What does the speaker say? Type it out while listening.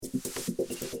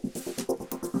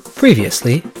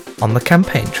Previously on the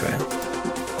campaign trail.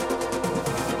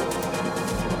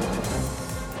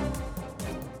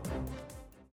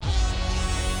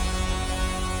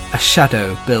 A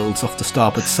shadow builds off the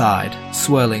starboard side,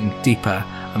 swirling deeper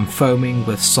and foaming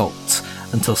with salt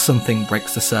until something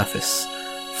breaks the surface.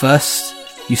 First,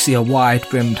 you see a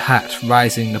wide-brimmed hat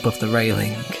rising above the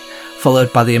railing,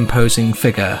 followed by the imposing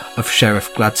figure of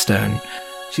Sheriff Gladstone.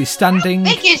 She is standing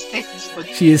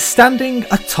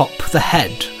atop the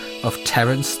head of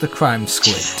Terence the Crime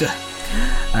Squid.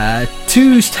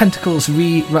 Two tentacles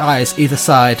rise either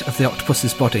side of the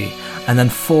octopus's body, and then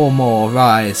four more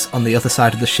rise on the other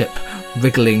side of the ship,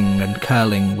 wriggling and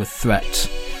curling with threat.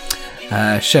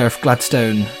 Sheriff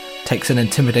Gladstone takes an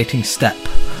intimidating step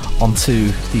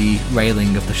onto the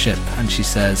railing of the ship, and she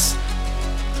says,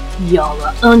 "Y'all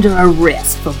are under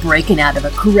arrest for breaking out of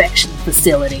a correctional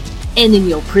facility, ending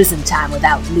your prison time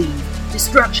without leave,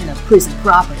 destruction of prison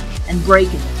property, and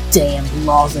breaking the damned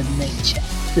laws of nature.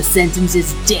 The sentence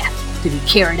is death to be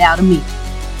carried out immediately."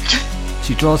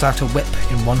 She draws out a whip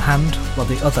in one hand, while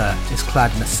the other is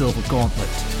clad in a silver gauntlet.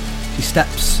 She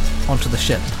steps onto the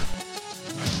ship.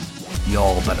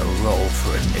 "Y'all better roll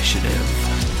for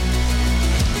initiative."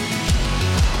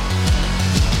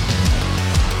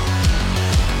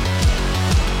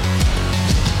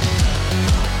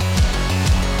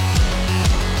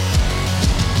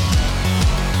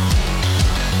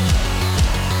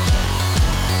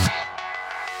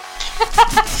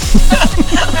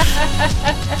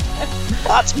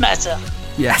 That's meta.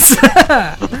 Yes.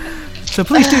 So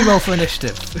please do roll for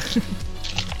initiative.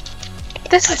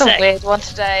 This is a weird one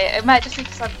today. It might just be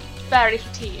because I'm very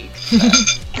fatigued.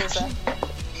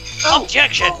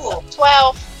 Objection!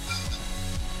 12.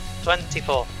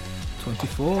 24.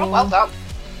 24. Oh, well done.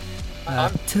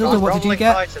 Tilda, what did you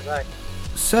get?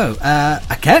 So,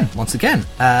 once again,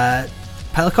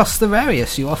 Pelicos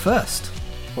Therarius, you are first.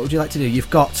 What would you like to do?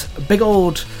 You've got a big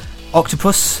old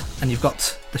octopus, and you've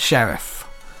got the sheriff.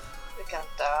 We can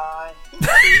die.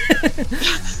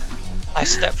 I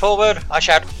step forward, I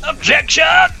shout, "Objection!"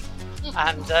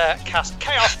 and cast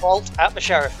Chaos Bolt at the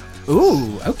sheriff.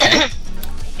 Ooh, okay.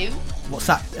 Ew. What's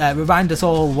that? Remind us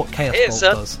all what Chaos It's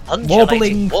Bolt an does.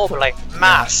 undulating, wobbling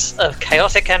mass of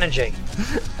chaotic energy.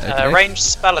 Okay. Ranged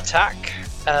spell attack,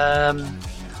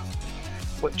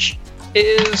 which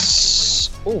is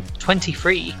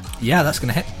 23. Yeah, that's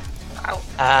going to hit.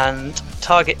 And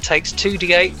target takes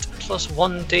 2d8 plus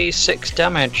 1d6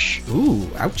 damage. Ooh,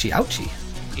 ouchie, ouchie.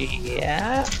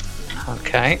 Yeah.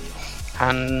 Okay.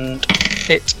 And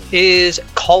it is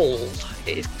cold.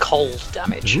 It is cold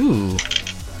damage. Ooh.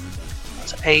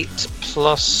 That's 8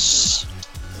 plus...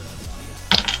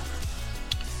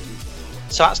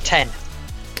 So that's 10.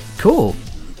 Cool.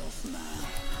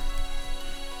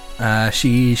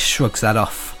 She shrugs that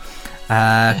off.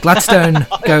 Gladstone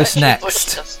goes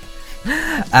next.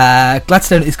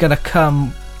 Gladstone is going to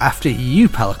come after you,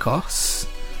 Pelicos.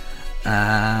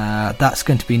 That's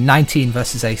going to be 19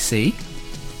 versus AC,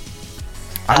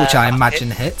 which I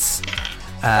imagine hits.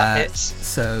 Hits.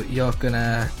 So you're going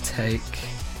to take...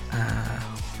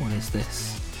 what is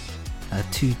this?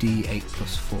 2d8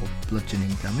 plus 4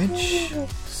 bludgeoning damage.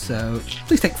 So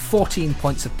please take 14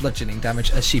 points of bludgeoning damage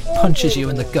as she punches you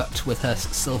in the gut with her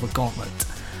silver gauntlet.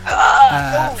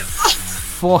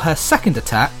 For her second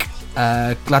attack,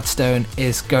 Gladstone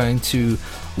is going to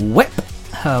whip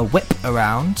her whip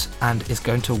around and is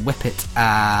going to whip it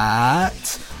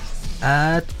at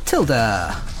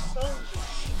Tilda.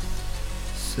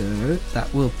 So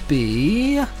that will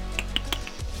be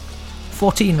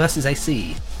 14 versus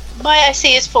AC. My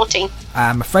AC is 14.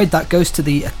 I'm afraid that goes to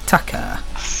the attacker.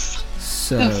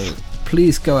 So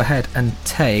please go ahead and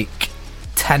take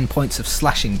 10 points of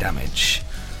slashing damage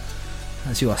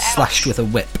as you are slashed with a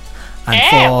whip. And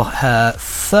for her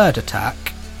third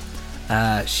attack,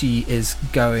 she is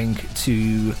going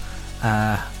to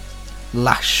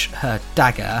lash her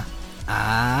dagger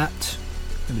at...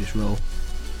 Let me just roll.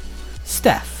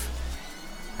 Steph.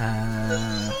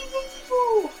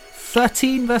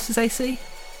 13 versus AC?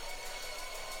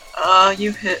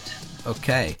 You hit.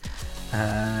 Okay.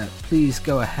 Please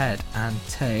go ahead and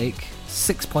take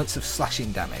 6 points of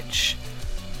slashing damage.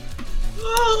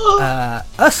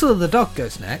 Ursula the dog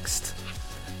goes next.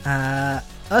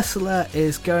 Ursula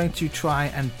is going to try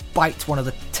and bite one of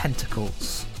the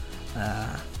tentacles.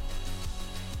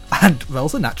 And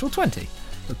rolls a natural 20.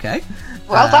 Okay.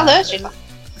 Well done, Ursula.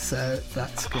 So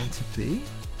that's going to be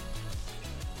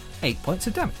 8 points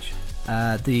of damage.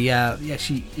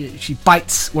 She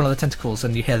bites one of the tentacles,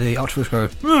 and you hear the octopus go.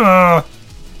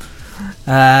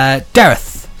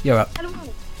 Dareth, you're up.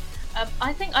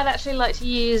 I think I'd actually like to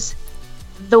use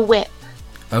the whip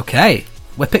Okay,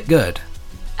 whip it good.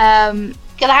 Can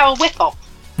I have a whip up?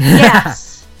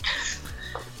 Yes.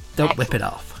 Don't whip it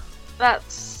off.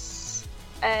 That's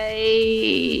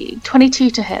a 22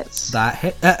 to hit. That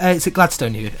hit. Is it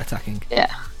Gladstone you're attacking?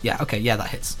 Yeah. Yeah. Okay. Yeah, that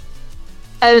hits.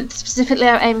 Specifically,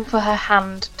 I'm aiming for her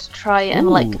hand to try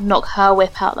and knock her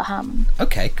whip out the hand.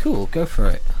 Okay. Cool. Go for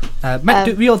it.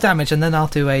 Do real damage, and then I'll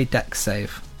do a dex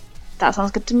save. That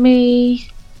sounds good to me.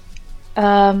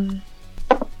 4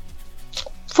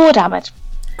 damage.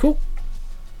 Cool.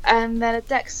 And then a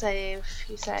dex save,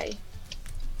 you say?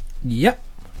 Yep.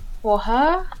 For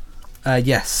her?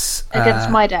 Yes. Against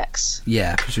my dex?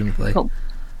 Yeah, presumably. Cool.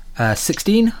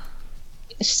 16?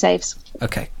 She saves.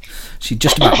 Okay. She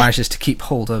just about manages to keep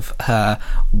hold of her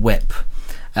whip.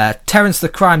 Terence the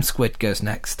Crime Squid goes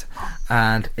next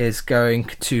and is going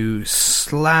to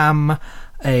slam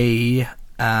a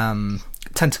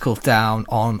tentacle down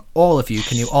on all of you.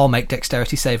 Can you all make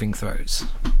dexterity saving throws?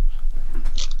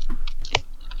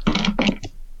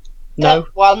 No.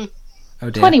 1. Oh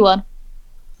dear. 21.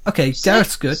 Okay,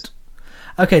 Dareth's good.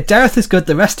 Okay, Dareth is good.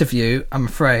 The rest of you, I'm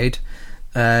afraid,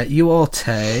 you all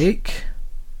take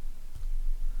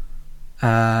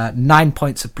 9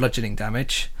 points of bludgeoning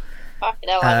damage. Fucking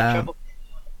hell, I'm in trouble.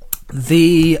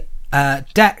 The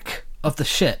deck of the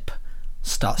ship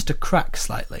starts to crack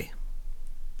slightly.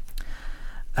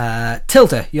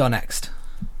 Tilda, you're next.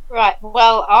 Right,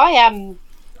 well, I am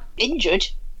injured,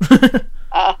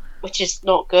 which is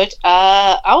not good.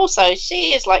 Also,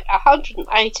 she is like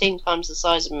 118 times the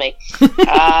size of me.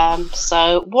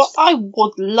 So what I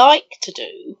would like to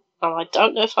do, and I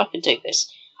don't know if I can do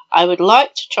this, I would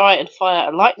like to try and fire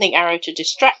a lightning arrow to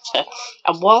distract her,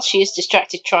 and while she is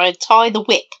distracted, try and tie the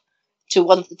whip to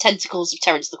one of the tentacles of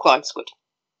Terence the Crime Squid.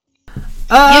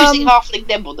 Using halfling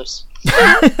nimbleness.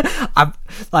 I'm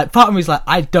like, part of me is like,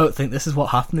 I don't think this is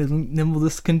what halfling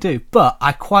nimbleness can do, but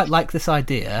I quite like this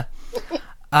idea.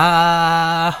 Can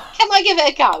I give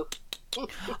it a go?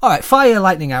 Alright, fire your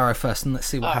lightning arrow first and let's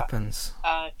see what happens.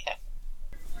 Okay.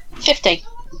 15.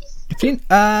 15?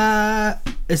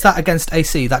 Is that against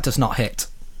AC? That does not hit.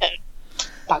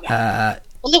 Well,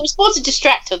 it was more to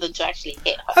distract her than to actually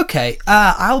hit her. Okay,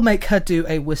 I'll make her do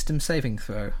a wisdom saving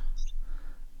throw.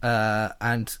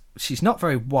 And she's not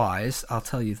very wise, I'll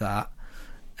tell you that.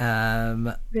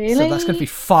 Really? So that's going to be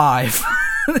 5.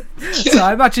 So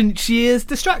I imagine she is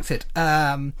distracted.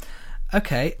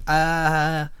 Okay.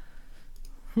 I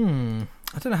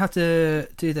don't know how to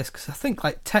do this, because I think,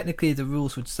 like, technically the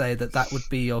rules would say that would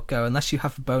be your go, unless you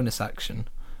have a bonus action.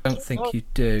 I don't think you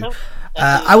do.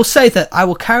 I will say that I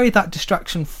will carry that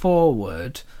distraction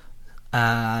forward,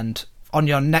 and on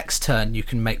your next turn you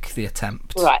can make the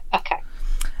attempt. Right, okay.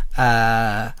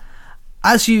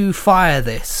 As you fire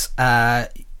this,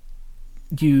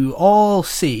 you all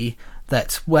see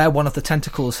that where one of the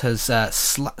tentacles has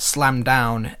slammed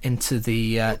down into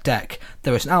the deck,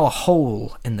 there is now a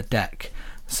hole in the deck.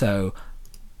 So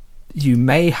you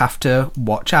may have to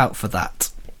watch out for that.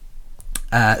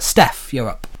 Steph, you're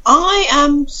up. I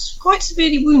am quite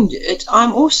severely wounded. I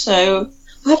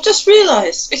have just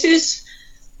realised it is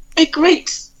a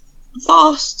great,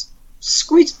 vast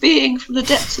squid being from the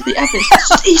depths of the abyss. It's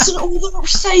just eaten all the...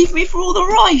 Save me for all the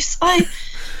rice. I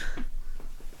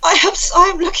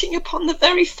am looking upon the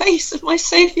very face of my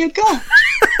saviour God.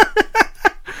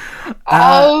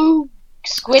 Oh,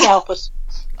 squid help us.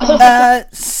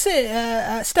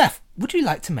 Steph, would you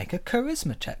like to make a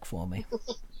charisma check for me?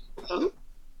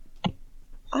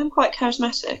 I'm quite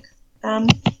charismatic.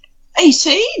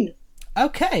 18!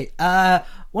 Okay,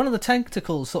 one of the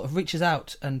tentacles sort of reaches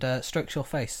out and strokes your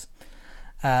face.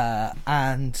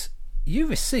 And you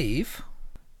receive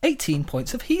 18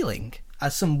 points of healing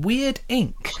as some weird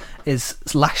ink is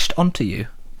lashed onto you.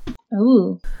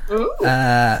 Ooh.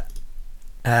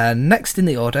 Next in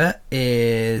the order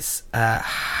is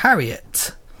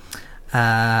Harriet.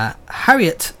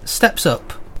 Harriet steps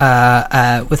up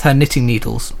with her knitting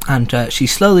needles, and she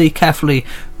slowly, carefully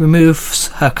removes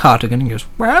her cardigan and goes,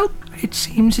 "Well, it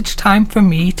seems it's time for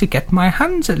me to get my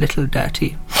hands a little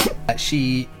dirty."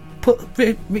 She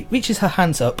reaches her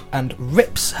hands up and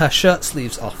rips her shirt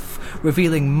sleeves off,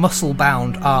 revealing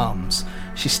muscle-bound arms.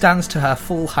 She stands to her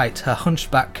full height, her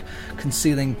hunchback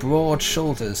concealing broad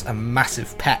shoulders and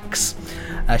massive pecs.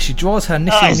 She draws her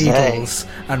knitting needles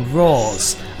and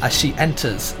roars as she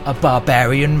enters a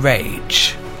barbarian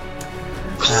rage.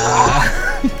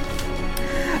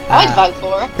 I'd vote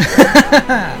for her.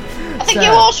 I think you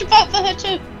all should vote for her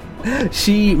too.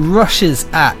 She rushes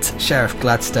at Sheriff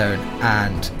Gladstone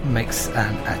and makes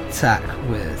an attack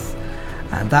with,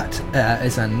 and that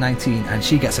is a 19, and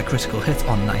she gets a critical hit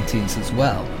on 19s as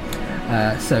well.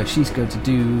 So she's going to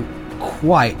do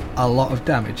quite a lot of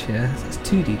damage here. So that's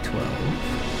 2d12.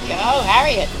 Go,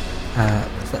 Harriet.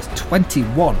 So that's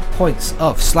 21 points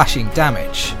of slashing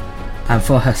damage. And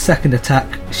for her second attack,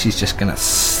 she's just going to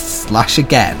slash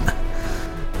again.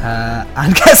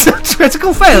 And gets a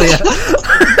critical failure.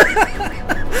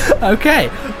 Okay,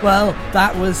 well,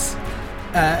 that was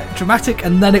dramatic,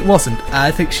 and then it wasn't.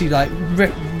 I think she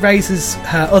raises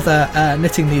her other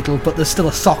knitting needle, but there's still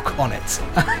a sock on it.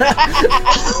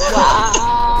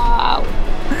 Wow.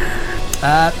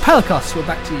 Pelagos, we're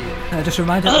back to you. Just a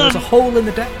reminder, there's a hole in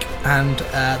the deck, and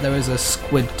there is a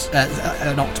squid,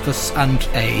 an octopus, and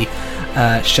a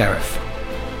sheriff.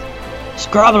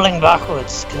 Scrabbling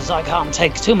backwards, because I can't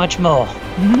take too much more.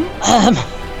 Mm-hmm.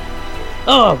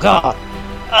 Oh god.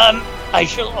 I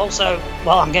shall also,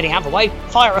 while I'm getting out of the way,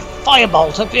 fire a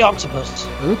firebolt at the octopus.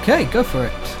 Okay, go for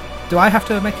it. Do I have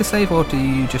to make a save, or do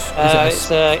you just...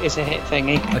 It's a hit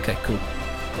thingy. Okay, cool.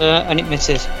 And it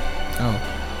misses. Oh.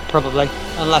 Probably.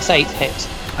 Unless 8 hits.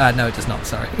 No, it does not,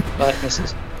 sorry. But it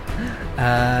misses.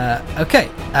 Okay,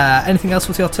 anything else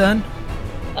with your turn?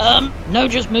 No,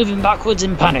 just moving backwards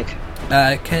in panic.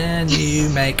 Can you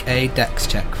make a dex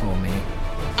check for me?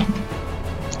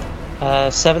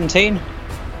 17.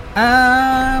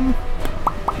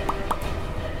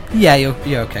 Yeah, you're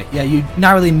okay. Yeah, you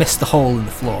narrowly missed the hole in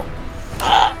the floor.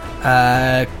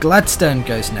 Gladstone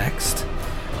goes next,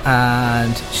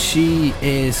 and she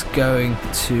is going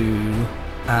to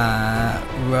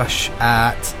rush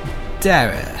at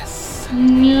Dareth.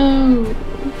 No.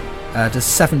 Does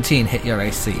 17 hit your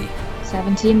AC?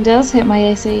 17 does hit my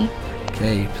AC.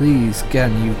 Okay, please,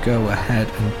 can you go ahead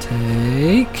and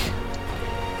take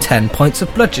 10 points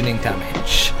of bludgeoning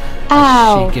damage.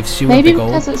 Ow! She gives you Maybe a big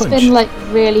old because it's punch. been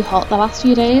really hot the last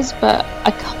few days, but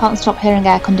I can't stop hearing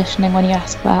air conditioning when you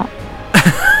ask that.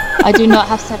 I do not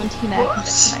have 17 air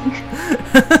conditioning.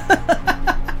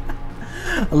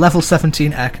 A level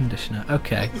 17 air conditioner.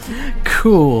 Okay,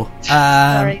 cool.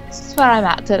 Sorry, this is where I'm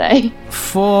at today.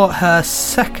 For her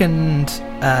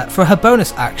for her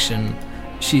bonus action,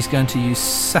 she's going to use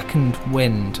Second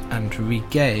Wind and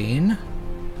regain.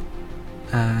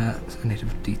 I need a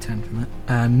D10 from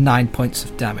that. 9 points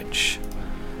of damage.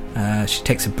 She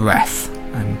takes a breath,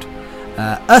 and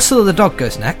Ursula the dog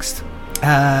goes next.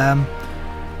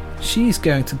 She's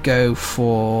going to go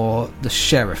for the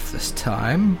sheriff this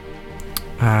time.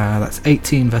 That's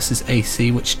 18 versus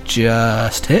AC, which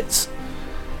just hits.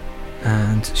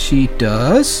 And she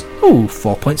does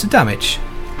 4 points of damage.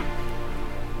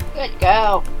 Good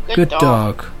girl. Good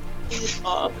dog. Good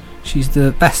dog. She's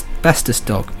the bestest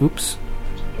dog. Oops.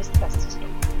 Is the bestest dog.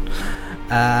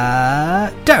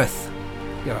 Dareth,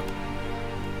 you're up.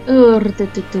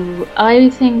 I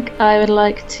think I would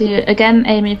like to, again,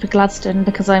 aiming for Gladstone,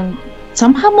 because I'm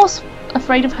somehow more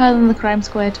afraid of her than the crime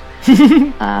squid.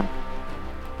 Me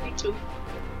too.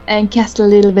 And cast a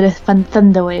little bit of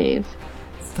Thunder Wave.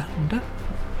 Thunder.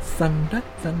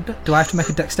 Do I have to make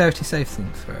a dexterity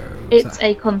saving throw? It's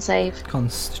a con save.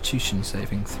 Constitution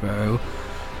saving throw.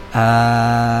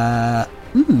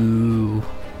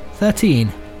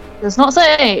 13. Does not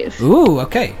save. Ooh,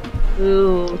 okay.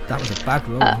 Ooh. That was a bad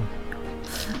roll.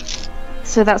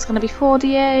 So that's going to be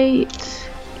 4d8.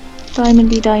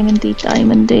 Diamondy.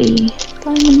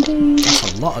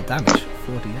 That's a lot of damage.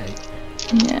 48.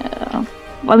 Yeah.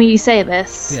 Well, I mean, you say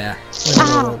this. Yeah.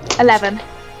 11.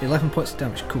 11 points of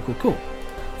damage. Cool.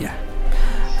 Yeah.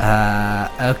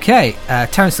 Okay.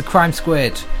 Terrence the Crime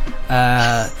Squid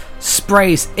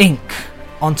sprays ink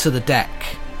onto the deck.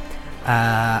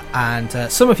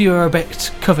 And some of you are a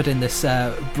bit covered in this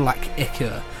black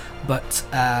ichor, but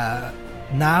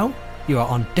now you are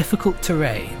on difficult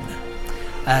terrain.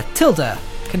 Tilda,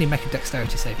 can you make a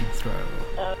dexterity saving throw?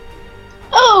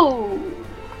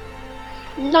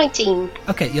 19.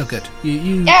 Okay, you're good.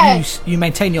 You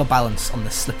maintain your balance on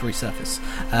this slippery surface.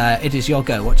 It is your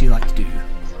go. What do you like to do?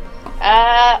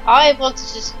 I want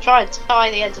to just try and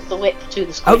tie the end of the whip to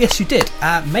the squid. Oh, yes, you did.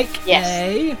 Make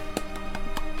a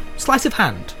sleight of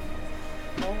hand.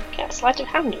 Okay, a sleight of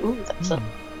hand. Ooh, that's an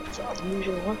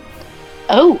unusual one.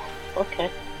 Oh, okay.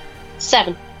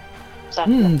 7.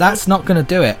 That's not going to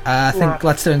do it. I think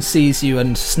Gladstone sees you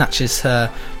and snatches her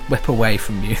whip away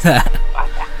from you there.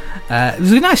 It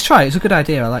was a nice try. It was a good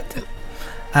idea. I liked it.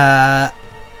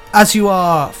 As you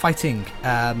are fighting,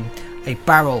 a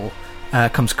barrel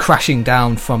comes crashing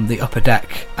down from the upper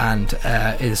deck and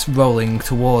is rolling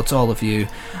towards all of you.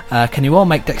 Can you all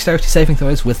make dexterity saving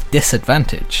throws with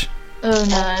disadvantage? Oh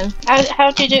no.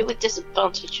 How do you do it with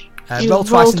disadvantage? Roll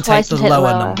twice and take the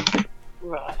lower number.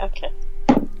 Right, okay.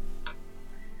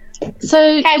 So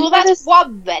Okay, well that's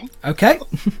one then. Okay.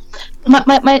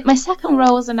 my second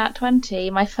roll was a nat 20.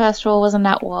 My first roll was a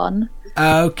nat 1.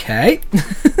 Okay. Well,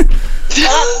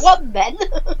 that's one then.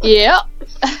 Yep.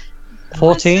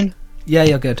 14. Yeah,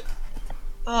 you're good.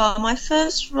 My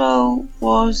first roll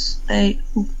was a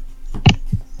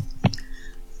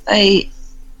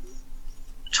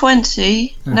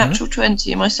 20, natural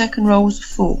 20, and my second roll was a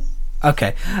 4.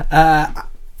 Okay.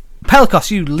 Pelikos,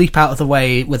 you leap out of the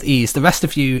way with ease. The rest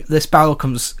of you, this barrel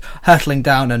comes hurtling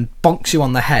down and bonks you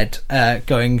on the head,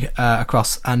 going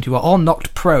across, and you are all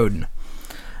knocked prone.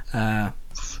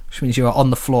 Which means you are on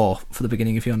the floor for the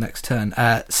beginning of your next turn.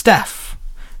 Steph,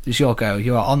 it is your go.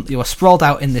 You are sprawled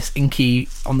out in this inky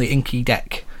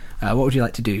deck. What would you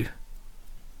like to do?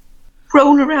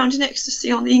 Roll around in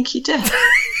ecstasy on the inky deck.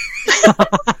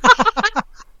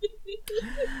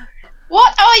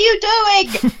 What are you doing?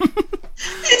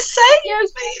 It's saying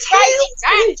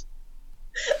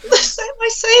my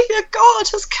saviour God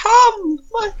has come.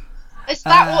 Is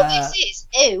that what this is?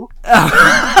 Ew.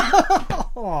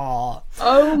 Aw.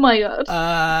 Oh my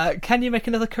god. Can you make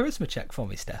another charisma check for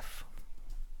me, Steph?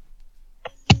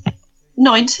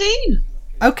 19.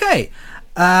 Okay.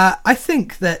 I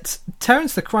think that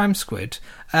Terence the Crime Squid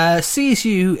sees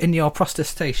you in your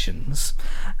protestations.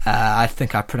 I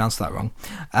think I pronounced that wrong.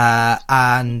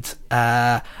 And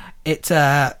it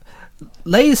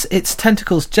lays its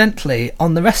tentacles gently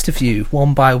on the rest of you,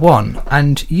 one by one,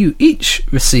 and you each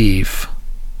receive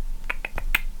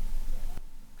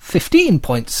 15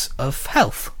 points of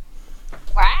health.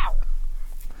 Wow.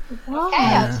 Okay,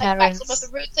 I'll take back some of the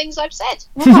rude things I've said.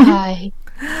 Why?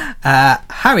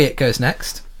 Harriet goes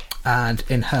next, and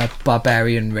in her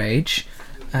barbarian rage,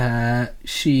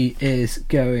 she is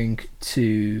going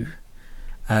to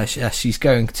she's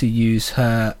going to use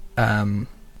her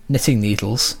knitting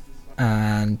needles,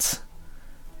 and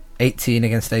 18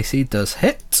 against AC does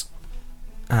hit,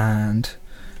 and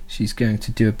she's going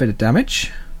to do a bit of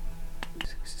damage.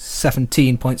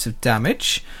 17 points of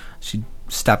damage. She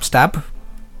stab.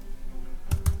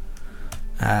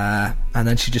 And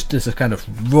then she just does a kind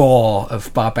of roar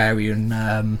of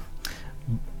barbarian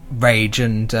rage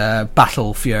and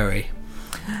battle fury.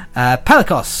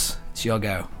 Pelikos, it's your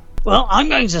go. Well, I'm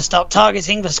going to stop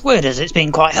targeting the squid as it's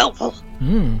been quite helpful.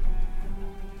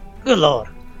 Good lord,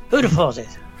 who'd have thought it?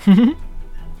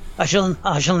 I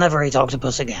shall never eat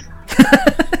octopus again.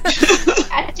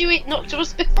 Had you eaten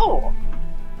octopus before?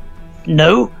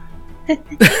 No.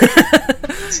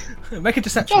 Make a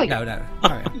deception. No.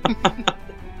 Carry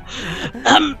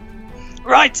on.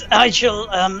 Right, I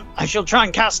shall try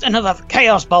and cast another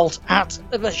chaos bolt at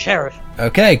the sheriff.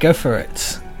 Okay, go for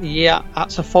it. Yeah,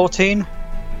 that's a 14.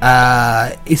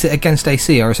 Is it against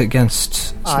AC or is it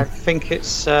against... I think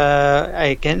it's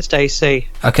against AC.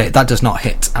 Okay, that does not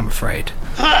hit, I'm afraid.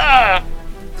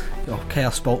 Your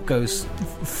chaos bolt goes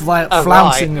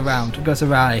flouncing around. It goes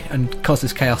awry and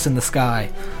causes chaos in the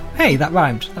sky. Hey, that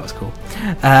rhymed. That was cool.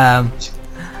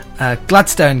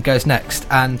 Gladstone goes next,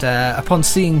 and upon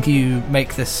seeing you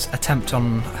make this attempt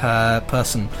on her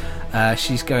person,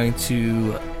 she's going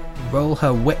to roll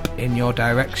her whip in your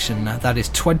direction. That is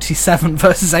 27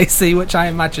 versus AC, which I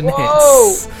imagine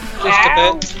hits. Just a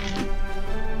bit.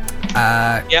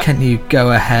 Yep. Can you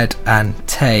go ahead and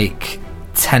take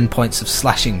 10 points of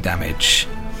slashing damage?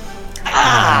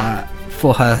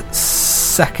 For her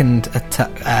second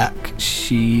attack,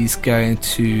 she's going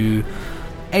to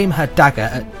aim her dagger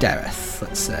at Dareth,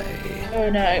 let's say. Oh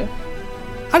no.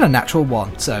 And a natural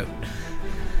 1, so...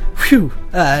 Whew.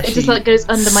 It just goes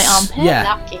under my armpit?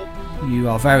 Yeah. Lucky. You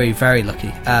are very, very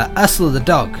lucky. Ursula the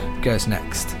dog goes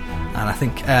next. And I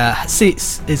think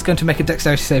Seats is going to make a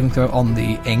dexterity saving throw on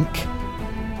the ink.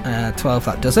 12,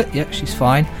 that does it. Yep, she's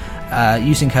fine.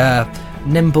 Using her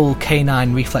nimble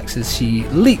canine reflexes, she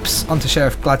leaps onto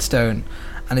Sheriff Gladstone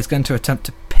and is going to attempt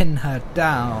to pin her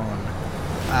down.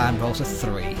 And rolls a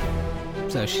 3.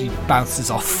 So she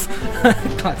bounces off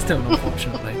Gladstone,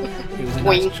 unfortunately. It was a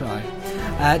nice try.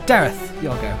 Dareth,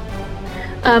 your go.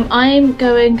 I'm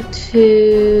going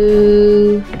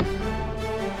to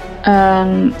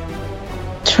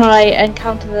try and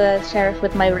counter the sheriff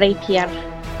with my rapier.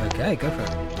 Okay, go for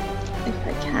it. If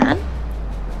I can.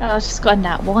 Oh, I've just got a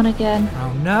nat 1 again.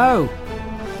 Oh no!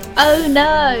 Oh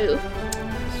no!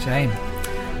 Shame.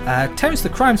 Terence the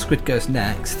Crime Squid goes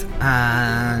next,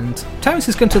 and Terence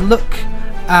is going to look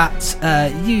at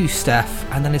you, Steph,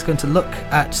 and then he's going to look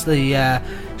at the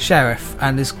sheriff,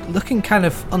 and is looking kind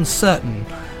of uncertain,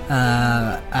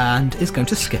 and is going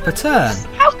to skip a turn.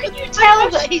 How can you tell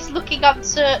that he's looking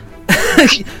uncertain?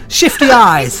 Shifty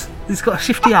eyes! He's got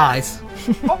shifty eyes.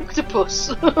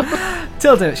 Octopus.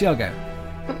 Tilda, it's your go.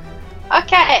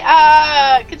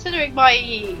 Okay, considering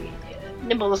my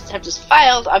nimbleness attempt has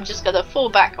failed, I'm just going to fall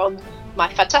back on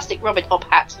my fantastic Robin Hood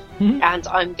hat, and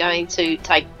I'm going to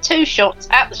take 2 shots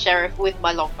at the sheriff with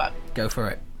my longbow. Go for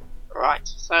it. Right,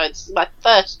 so it's my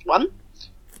first one.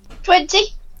 20.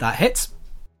 That hits.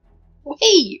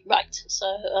 Whee! Right, so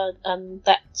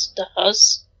that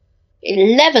does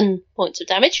 11 points of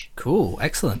damage. Cool,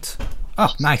 excellent.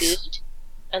 Oh, nice. Good.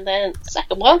 And then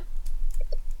second one.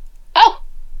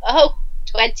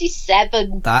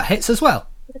 27. That hits as well.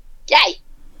 Yay!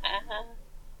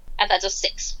 And that does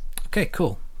 6. Okay,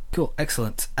 cool,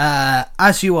 excellent.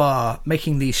 As you are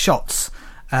making these shots,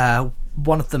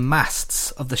 one of the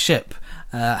masts of the ship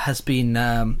has been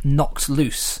knocked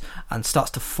loose and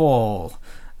starts to fall.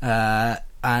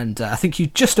 And I think you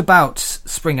just about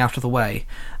spring out of the way.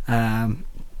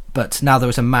 But now there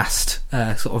is a mast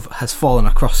sort of has fallen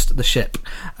across the ship,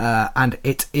 and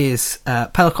it is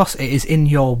Pelagos. It is in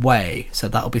your way, so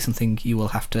that'll be something you will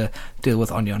have to deal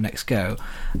with on your next go.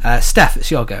 Steph,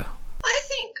 it's your go. I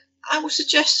think I will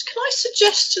suggest. Can I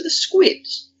suggest to the squid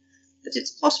that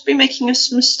it's possibly making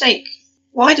us a mistake?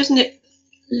 Why doesn't it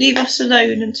leave us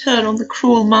alone and turn on the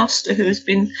cruel master who has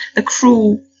been the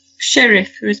cruel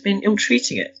sheriff who has been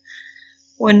ill-treating it,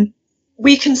 when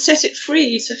we can set it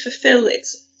free to fulfill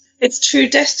its true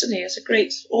destiny as a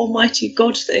great almighty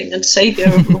god thing and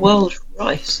saviour of the world from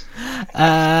Rice?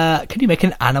 Can you make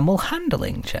an animal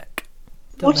handling check?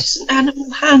 What is an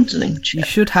animal handling check? You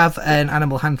should have an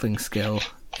animal handling skill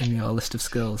in your list of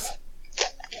skills.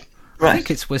 Right. I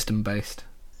think it's wisdom based.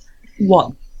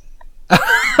 1.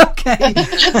 Okay,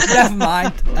 never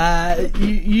mind. The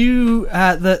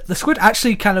squid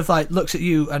actually kind of like looks at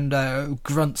you and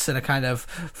grunts in a kind of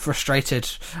frustrated,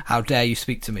 "How dare you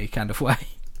speak to me?" kind of way.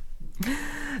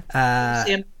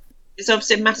 It's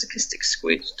obviously a masochistic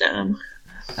squid. Damn.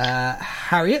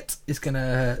 Harriet is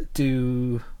gonna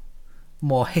do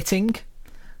more hitting,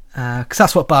 because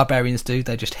that's what barbarians do.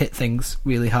 They just hit things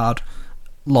really hard,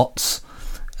 lots.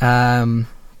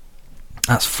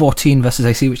 That's 14 versus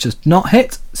AC, which does not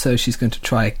hit, so she's going to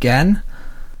try again.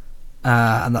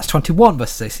 And that's 21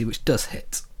 versus AC, which does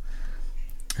hit.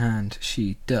 And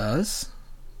she does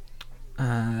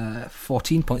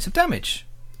 14 points of damage.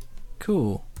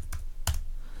 Cool.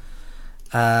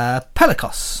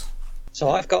 Pelagos. So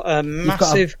I've got a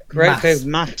massive great big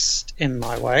mast in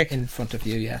my way. In front of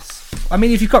you, yes. I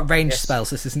mean, if you've got ranged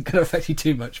spells, this isn't going to affect you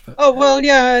too much. But oh, well,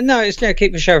 yeah, no, it's going to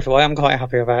keep the sheriff away. I'm quite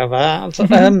happy about that.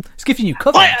 It's giving you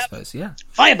cover, I suppose, yeah.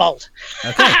 Firebolt!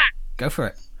 Okay, go for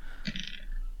it.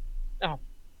 Oh,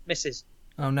 misses.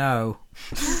 Oh, no.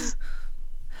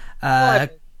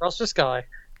 Across the sky.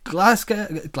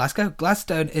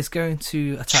 Gladstone is going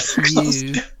to attack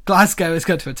you. Glasgow is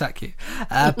going to attack you.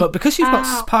 But because you've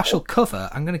got partial cover,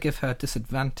 I'm going to give her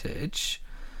disadvantage.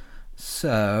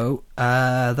 So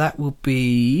that will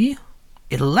be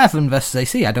 11 versus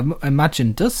AC. I'd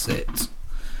imagine does it?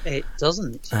 It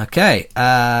doesn't. Okay.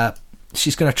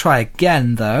 She's going to try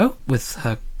again, though, with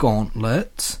her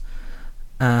gauntlet.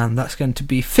 And that's going to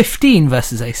be 15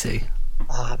 versus AC.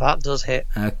 That does hit.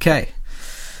 Okay.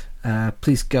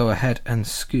 Please go ahead and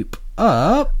scoop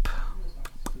up.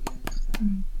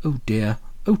 Oh dear.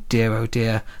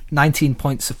 19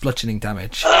 points of bludgeoning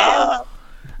damage.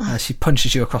 She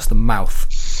punches you across the mouth.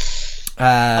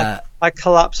 I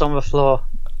collapse on the floor.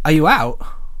 Are you out?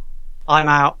 I'm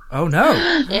out. Oh no.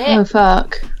 Oh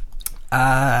fuck.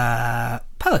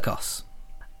 Pelagos.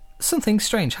 Something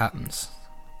strange happens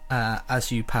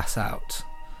as you pass out.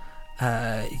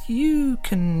 You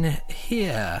can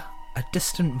hear a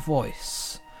distant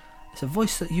voice. It's a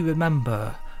voice that you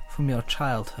remember from your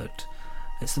childhood.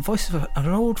 It's the voice of an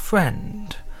old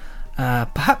friend.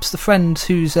 Perhaps the friend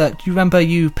who's... do you remember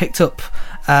you picked up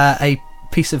a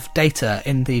piece of data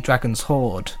in the Dragon's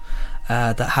Hoard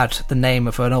that had the name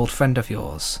of an old friend of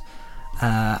yours?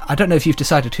 I don't know if you've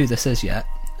decided who this is yet.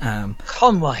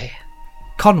 Conway.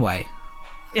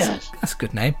 Yes. That's a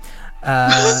good name.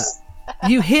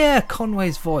 You hear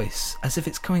Conway's voice as if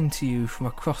it's coming to you from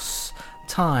across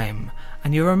time,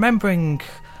 and you're remembering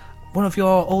one of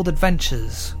your old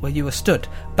adventures where you were stood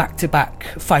back to back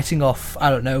fighting off, I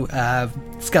don't know,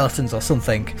 skeletons or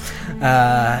something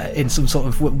in some sort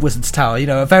of wizard's tower. You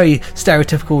know, a very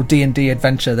stereotypical D&D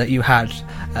adventure that you had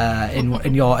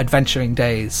in your adventuring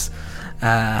days.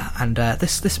 And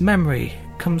this memory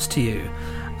comes to you,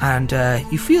 and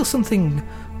you feel something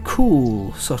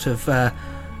cool sort of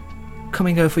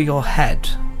coming over your head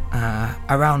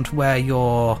around where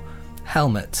your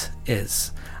helmet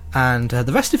is. And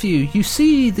the rest of you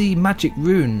see the magic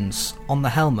runes on the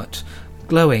helmet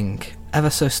glowing ever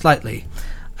so slightly.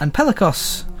 And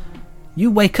Pelagos,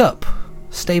 you wake up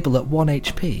stable at 1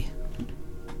 HP.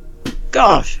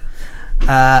 Gosh.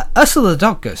 Ursula the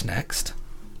dog goes next.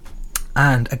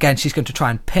 And again, she's going to try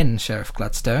and pin Sheriff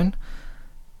Gladstone.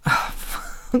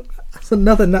 That's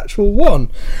another natural one.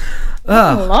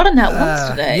 A lot of nat ones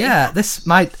today. Yeah, this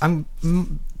might... I'm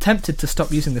tempted to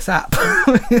stop using this app.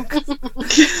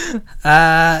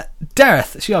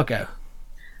 Dareth, it's your go.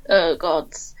 Oh,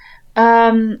 gods.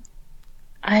 I'm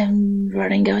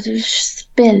running out of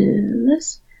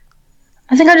spells.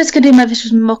 I think I'm just going to do my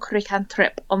Vicious Mockery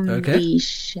cantrip on the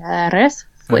Sheriff,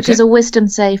 which is a Wisdom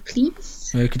save,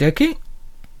 please. Okie dokie.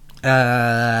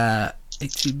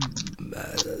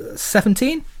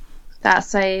 17? That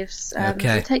saves. Does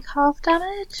it take half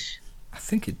damage? I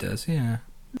think it does, yeah.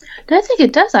 I don't think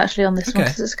it does, actually, on this one,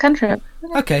 because it's a cantrip.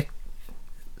 Okay.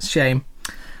 Shame.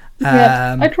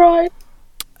 Yeah, I tried.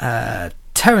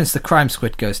 Terence the Crime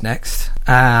Squid goes next,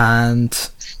 and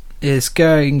is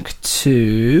going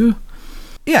to...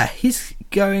 Yeah, he's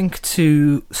going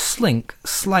to slink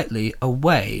slightly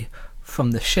away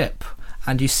from the ship.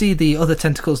 And you see the other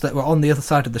tentacles that were on the other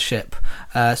side of the ship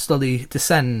slowly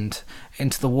descend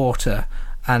into the water.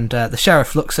 And the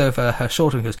sheriff looks over her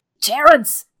shoulder and goes,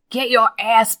 Terence, get your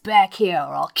ass back here,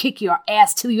 or I'll kick your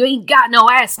ass till you ain't got no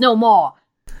ass no more.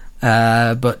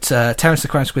 But Terence the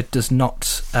Crime Squid does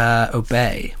not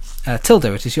obey.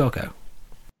 Tilda, it is your go.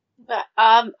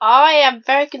 I am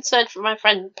very concerned for my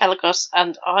friend Pelagos,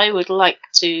 and I would like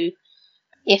to,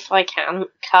 if I can,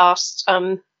 cast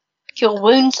Cure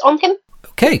Wounds on him.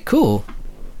 Okay, cool.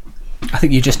 I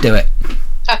think you just do it.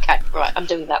 Okay, right, I'm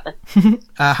doing that then.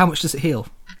 How much does it heal?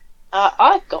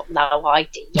 I've got no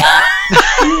idea.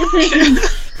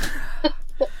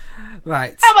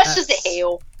 Right. How much does it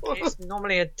heal? It's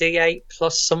normally a D8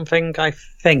 plus something, I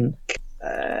think.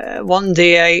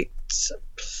 1D8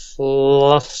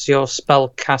 plus your spell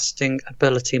casting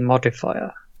ability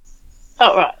modifier.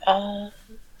 Oh, right.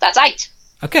 That's 8.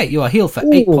 Okay, you are healed for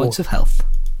 8 points of health.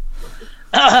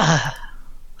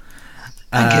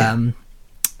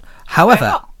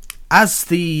 However, as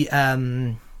the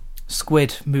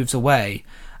squid moves away,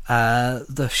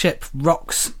 the ship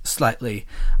rocks slightly,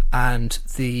 and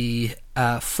the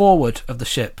forward of the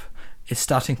ship is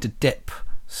starting to dip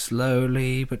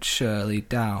slowly but surely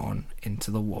down into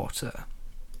the water.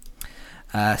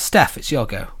 Steph, it's your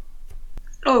go.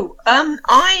 Oh,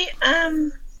 I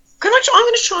am... I'm going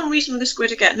to try and reason with the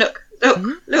squid again. Look.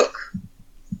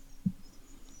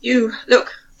 You,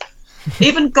 look.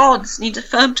 Even gods need a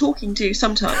firm talking to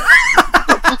sometimes.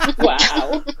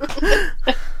 Wow.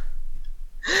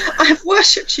 I have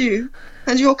worshipped you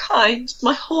and your kind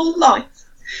my whole life.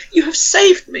 You have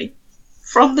saved me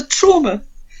from the trauma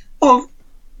of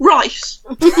rice.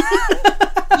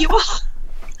 You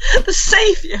are the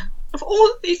saviour of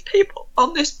all of these people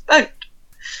on this boat.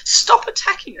 Stop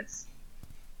attacking us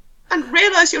and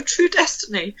realise your true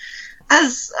destiny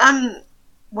as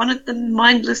one of the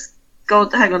mindless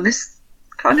gods. Hang on, this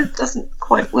kind of doesn't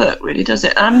quite work, really, does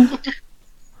it?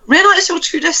 Realise your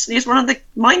true destiny as one of the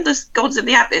mindless gods of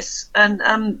the abyss,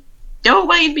 and go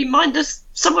away and be mindless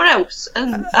somewhere else,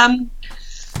 and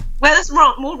where there's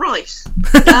more rice.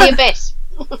 The abyss.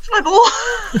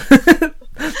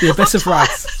 The abyss of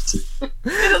rice. It's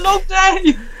been a long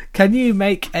day. Can you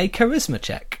make a charisma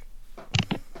check?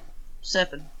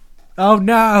 7. Oh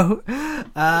no!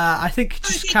 I think he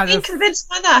just kind of... convinced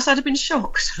by that, I'd have been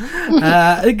shocked.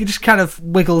 I think he just kind of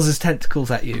wiggles his tentacles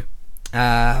at you.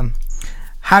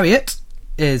 Harriet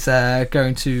is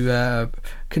going to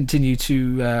continue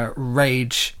to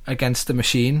rage against the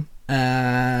machine,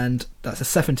 and that's a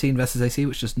 17 versus AC,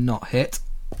 which does not hit.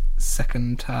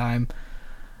 Second time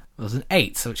was an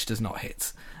 8, so which does not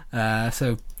hit.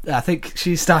 So I think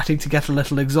she's starting to get a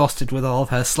little exhausted with all of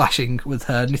her slashing with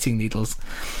her knitting needles.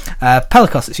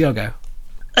 Pelagos, it's your go.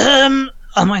 Am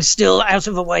I still out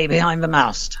of the way behind the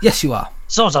mast? Yes, you are.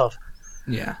 Sort of.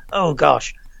 Yeah. Oh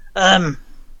gosh.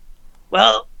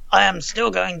 Well, I am still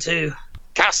going to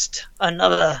cast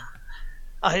another.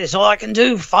 It's all I can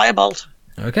do. Firebolt.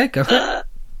 Okay, go for it.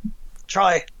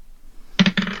 Try.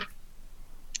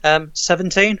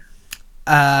 17.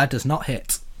 Does not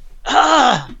hit.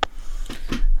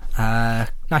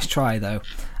 Nice try though.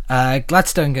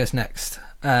 Gladstone goes next.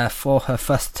 For her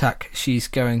first attack, she's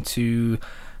going to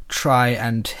try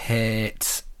and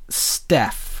hit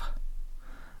Steph.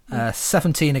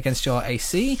 17 against your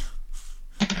AC.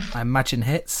 I imagine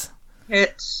hits.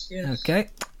 Hits, yes. Okay.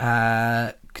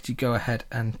 Could you go ahead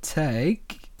and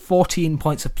take 14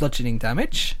 points of bludgeoning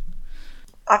damage?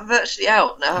 I'm virtually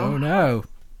out now. Oh no.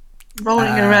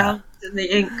 Rolling around in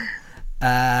the ink.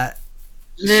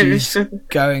 She's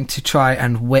going to try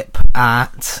and whip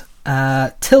at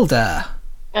Tilda.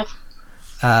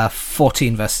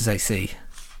 14 versus AC.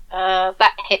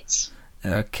 That hits.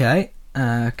 Okay.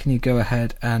 Can you go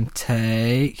ahead and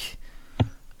take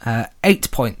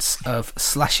 8 points of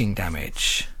slashing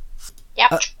damage?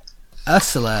 Yep.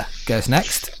 Ursula goes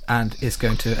next and is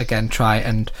going to again try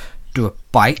and do a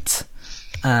bite.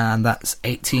 And that's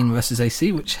 18 versus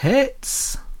AC, which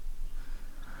hits.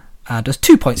 Does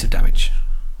 2 points of damage.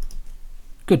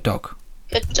 Good dog.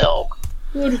 Good dog.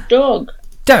 Good dog.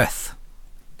 Dareth,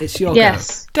 it's your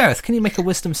Yes. go. Dareth, can you make a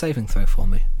wisdom saving throw for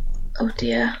me? Oh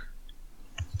dear.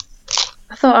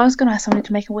 I thought I was going to ask somebody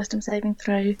to make a wisdom saving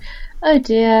throw. Oh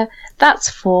dear. That's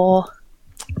 4.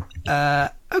 Okay.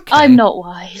 I'm not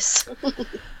wise.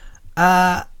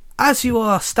 As you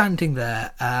are standing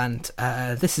there, and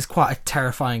this is quite a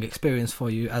terrifying experience for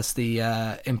you as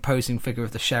the imposing figure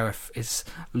of the sheriff is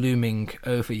looming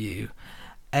over you.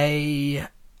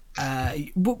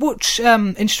 Which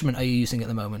instrument are you using at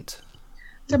the moment?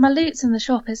 So my lute's in the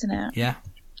shop, isn't it? Yeah.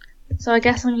 So I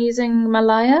guess I'm using my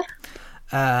lyre.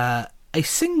 A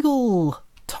single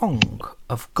tongue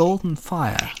of golden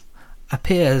fire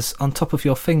appears on top of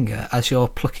your finger as you're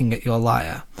plucking at your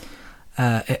lyre.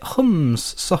 It hums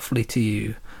softly to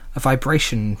you, a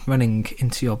vibration running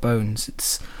into your bones.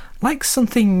 It's like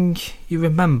something you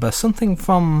remember, something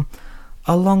from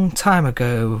a long time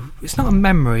ago. It's not a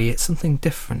memory, it's something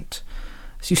different.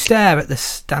 As you stare at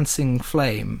this dancing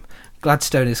flame,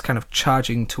 Gladstone is kind of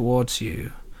charging towards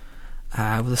you.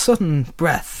 With a sudden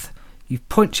breath, you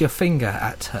point your finger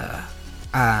at her,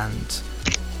 and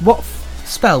what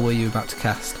spell were you about to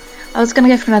cast? I was going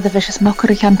to go for another vicious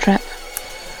mockery cantrip.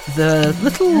 The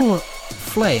little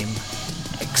flame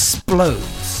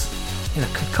explodes in a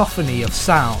cacophony of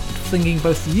sound, flinging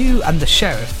both you and the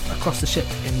sheriff across the ship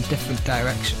in different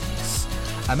directions.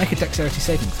 Make a dexterity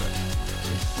saving throw.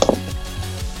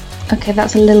 Okay,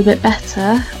 that's a little bit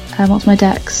better. What's my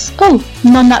dex? Oh,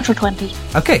 non-natural 20.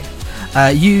 Okay,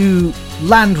 you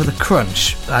land with a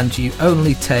crunch, and you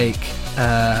only take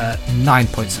 9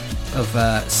 points of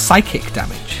psychic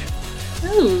damage.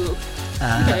 Ooh.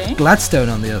 Okay. Gladstone,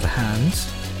 on the other hand,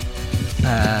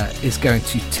 is going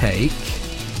to take...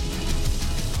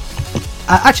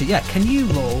 can you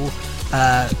roll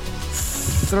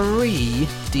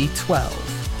 3d12?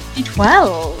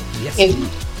 D12? Yes.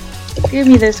 Give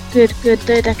me those good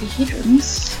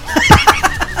dodecahedrons.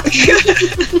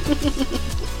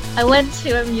 I went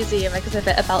to a museum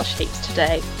exhibit about shapes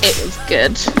today. It was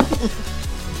good.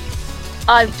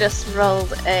 I've just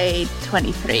rolled a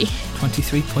 23.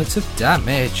 23 points of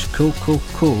damage. Cool.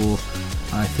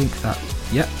 I think that...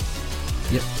 Yep,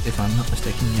 if I'm not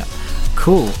mistaken, yep.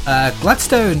 Cool.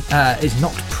 Gladstone is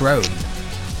knocked prone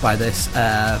by this.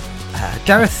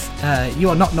 Dareth, you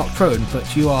are not knocked prone,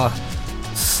 but you are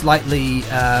slightly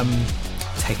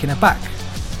taken aback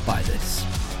by this.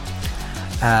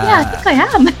 Yeah, I think I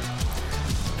am.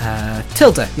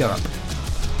 Tilda, you're up.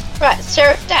 Right,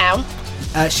 Seraph down.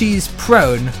 She's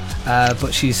prone,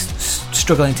 but she's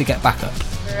struggling to get back up.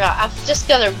 Right, I'm just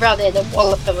going to run in and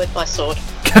wallop her with my sword.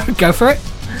 Go for it.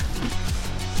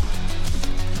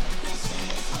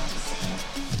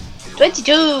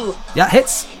 22. Yeah,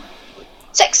 hits.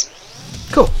 6.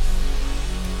 Cool.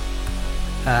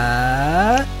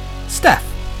 Steph.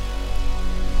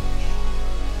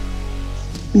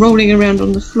 Rolling around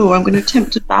on the floor, I'm going to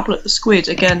attempt to babble at the squid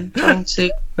again, trying to...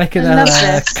 Make a love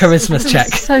this. charisma This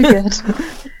check. is so good.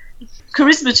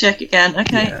 Charisma check again,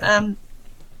 okay. Yeah.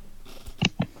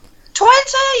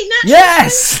 20!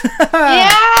 Yes!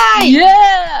 Yay!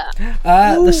 Yeah!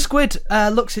 The squid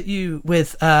looks at you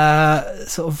with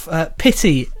sort of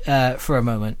pity for a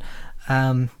moment,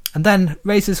 and then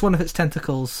raises one of its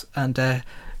tentacles and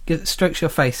strokes your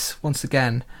face once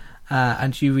again,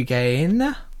 and you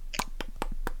regain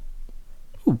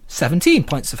 17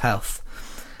 points of health.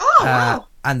 Oh, wow.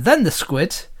 And then the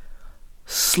squid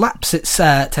slaps its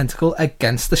tentacle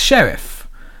against the sheriff,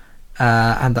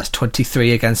 and that's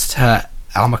 23 against her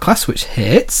armor class, which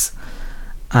hits,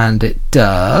 and it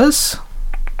does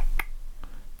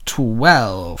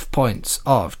 12 points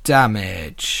of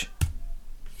damage.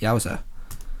 Yowza.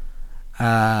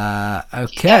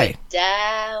 Okay.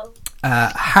 Down.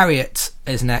 Harriet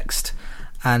is next,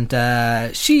 and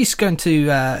she's going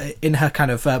to, in her kind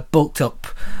of bulked up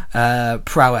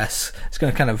prowess, is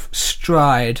going to kind of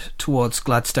stride towards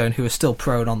Gladstone, who is still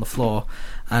prone on the floor,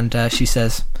 and she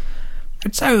says,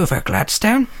 "It's over,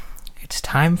 Gladstone. It's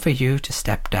time for you to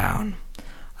step down."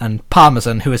 And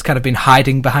Parmesan, who has kind of been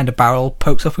hiding behind a barrel,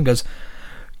 pokes up and goes,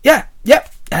 "Yeah,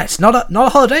 it's not a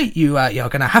holiday. You're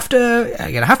gonna have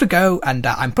to go, and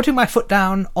I'm putting my foot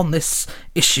down on this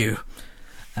issue."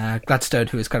 Gladstone,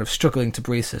 who is kind of struggling to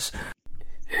breathe, says,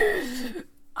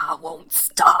 I won't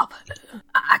stop.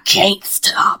 I can't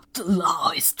stop. The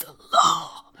law is the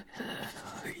law.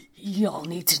 Y'all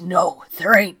need to know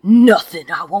there ain't nothing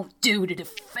I won't do to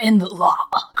defend the law.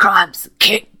 Crimes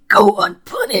can't go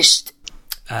unpunished.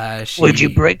 Would you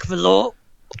break the law?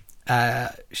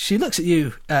 She looks at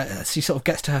you. She sort of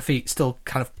gets to her feet, still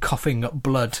kind of coughing up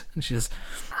blood, and she says,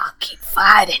 I'll keep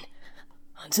fighting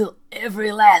until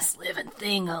every last living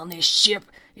thing on this ship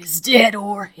is dead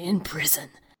or in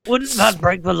prison. Wouldn't that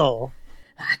break the law?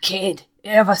 I can't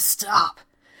ever stop.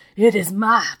 It is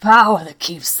my power that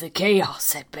keeps the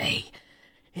chaos at bay.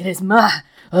 It is my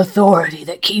authority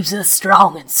that keeps us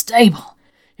strong and stable.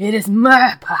 It is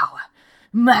my power,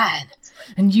 mine,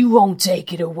 and you won't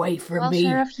take it away from me,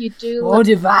 Sheriff, you do or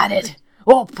divide it,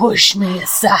 or push me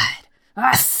aside.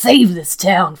 I save this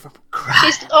town from crime.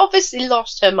 She's obviously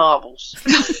lost her marbles.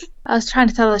 I was trying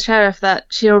to tell the sheriff that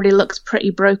she already looks pretty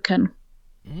broken.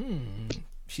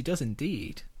 She does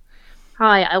indeed.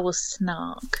 Hi, I will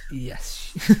snark.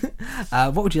 Yes.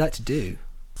 What would you like to do?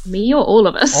 Me or all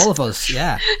of us? All of us,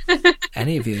 yeah.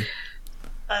 Any of you.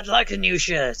 I'd like a new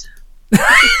shirt. You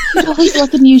always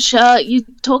like a new shirt. You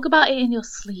talk about it in your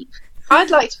sleep. I'd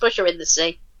like to push her in the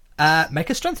sea. Make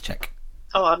a strength check.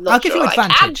 Oh, I'm not I'll give sure you I can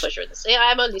advantage. push her in the sea.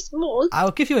 I am only small.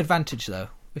 I'll give you advantage, though,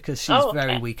 because she's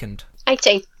very weakened.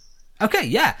 18. Okay,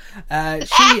 yeah.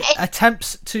 She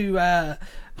attempts to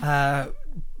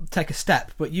take a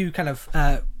step, but you kind of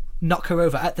knock her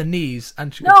over at the knees,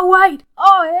 and she goes, No, wait!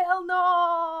 Oh, hell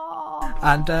no!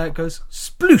 and goes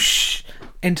sploosh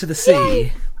into the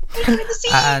sea.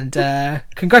 And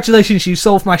congratulations, you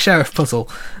solved my sheriff puzzle.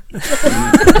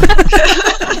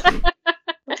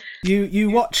 You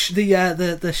watch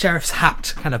the sheriff's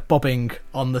hat kind of bobbing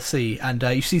on the sea, and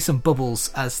you see some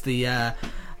bubbles as the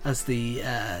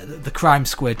crime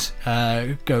squid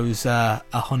goes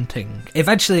a-hunting.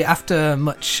 Eventually, after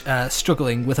much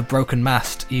struggling with a broken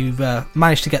mast, you've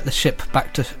managed to get the ship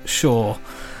back to shore,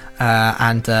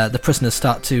 and the prisoners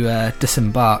start to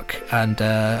disembark, and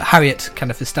Harriet kind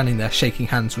of is standing there shaking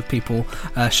hands with people,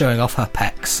 showing off her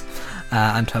pecs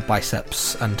and her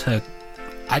biceps and her...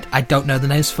 I don't know the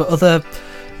names for other...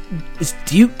 Is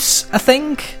Dutes a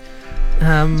thing?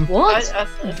 What?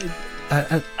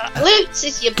 Glutes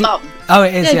is your bum. Oh,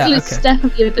 it is, Yeah, yeah, Glutes okay.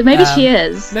 definitely. Maybe she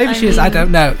is. Maybe she is, I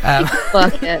don't know.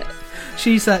 Fuck it.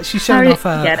 She's showing Harriet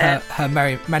off her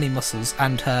many muscles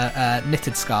and her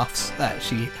knitted scarves that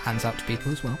she hands out to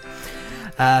people as well.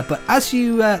 But as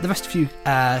you, the rest of you,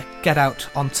 get out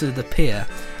onto the pier,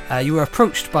 you are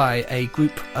approached by a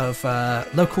group of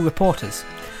local reporters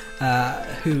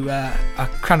who are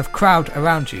kind of crowd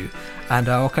around you and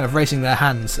are all kind of raising their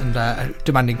hands and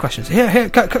demanding questions. Here,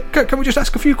 can we just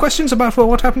ask a few questions about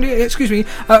what happened here? Excuse me,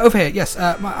 over here. Yes,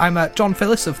 I'm John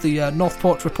Phillis of the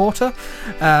Northport Reporter.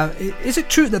 Is it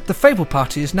true that the Fable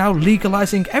Party is now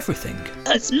legalising everything?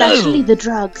 Especially the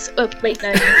drugs. Oh, wait,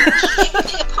 no.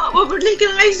 Well, we're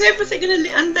legalising everything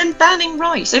and then banning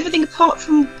rice. Everything apart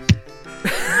from...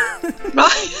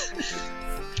 Right?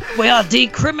 We are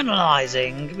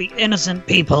decriminalising the innocent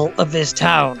people of this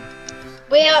town.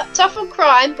 We are tough on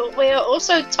crime, but we are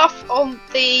also tough on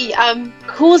the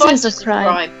Causes of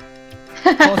crime.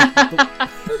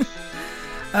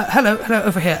 Hello,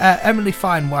 over here. Emily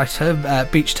Fine-Whiter,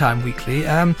 Beach Time Weekly.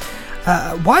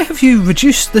 Why have you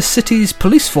reduced the city's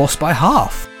police force by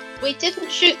half? We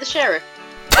didn't shoot the sheriff.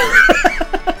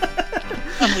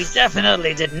 And we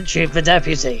definitely didn't shoot the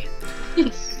deputy.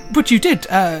 But you did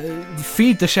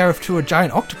feed the sheriff to a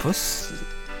giant octopus.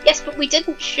 Yes, but we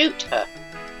didn't shoot her.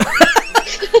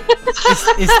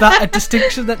 Is that a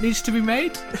distinction that needs to be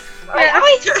made?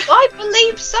 I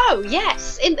believe so,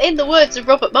 yes. In the words of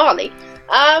Robert Marley.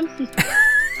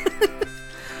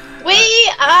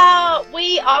 We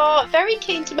are very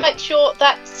keen to make sure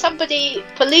that somebody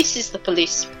polices the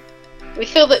police. We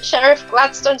feel that Sheriff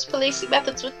Gladstone's policing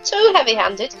methods were too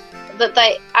heavy-handed, that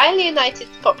they alienated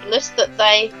the populace, that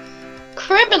they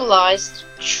criminalised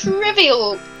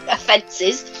trivial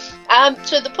offences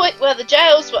to the point where the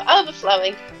jails were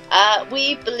overflowing.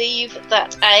 We believe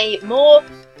that a more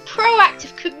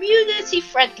proactive,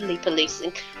 community-friendly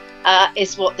policing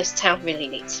is what this town really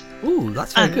needs. Ooh,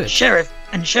 that's very good.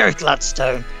 Sheriff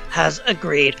Gladstone has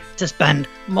agreed to spend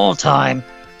more time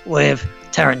with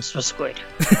Terence the Squid.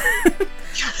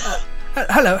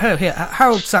 Hello here.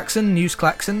 Harold Saxon, News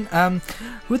Klaxon.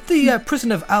 With the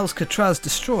prison of Alcatraz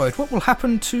destroyed, what will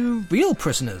happen to real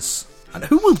prisoners? And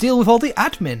who will deal with all the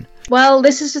admin? Well,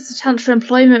 this is just a chance for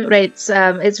employment rates.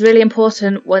 It's really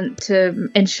important to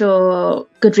ensure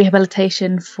good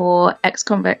rehabilitation for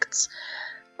ex-convicts.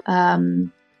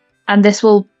 And this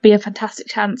will be a fantastic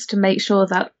chance to make sure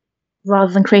that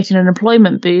rather than creating an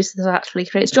employment boost, this actually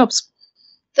creates jobs.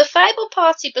 The Fable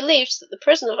Party believes that the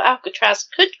prison of Alcatraz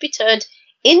could be turned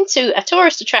into a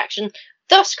tourist attraction,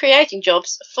 thus creating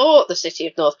jobs for the city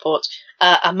of Northport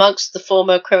amongst the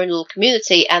former criminal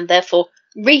community and therefore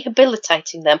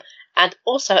rehabilitating them and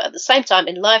also at the same time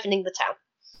enlivening the town.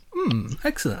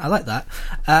 Excellent. I like that.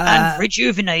 And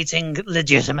rejuvenating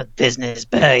legitimate business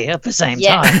bay at the same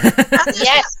time.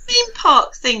 Yes. Theme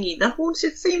park thingy, the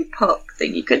haunted theme park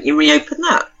thingy. Couldn't you reopen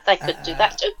that? They could do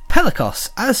that too.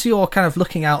 Pelikos, as you're kind of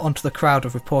looking out onto the crowd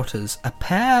of reporters, a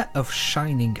pair of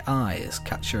shining eyes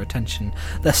catch your attention.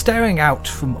 They're staring out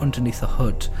from underneath a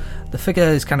hood. The figure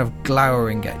is kind of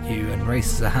glowering at you and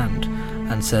raises a hand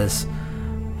and says,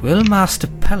 "Will Master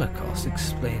Pelikos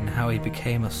explain how he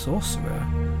became a sorcerer?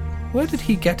 Where did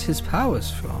he get his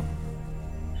powers from?"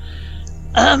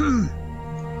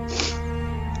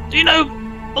 You know,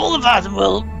 all of that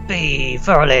will be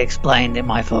thoroughly explained in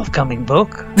my forthcoming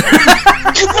book.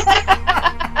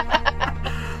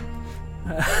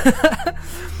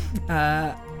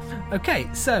 Okay,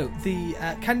 so the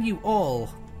can you all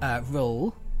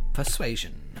roll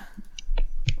persuasion?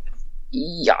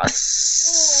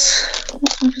 Yes.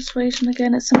 What's my persuasion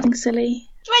again? It's something silly.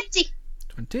 20.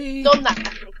 Done that.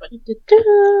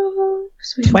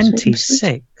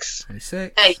 26.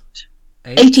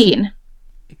 18.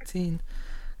 18.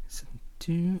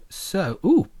 So,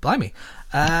 ooh, blimey.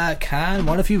 Can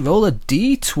one of you roll a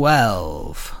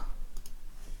d12?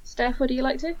 Steph, would you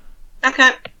like to?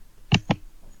 Okay.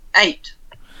 8.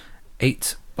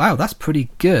 8. Wow, that's pretty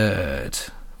good.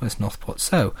 Where's Northport?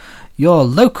 So, your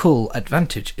local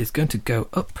advantage is going to go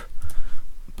up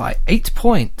by 8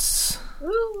 points.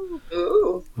 Ooh.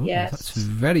 Yes. That's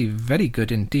very, very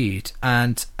good indeed.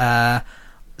 And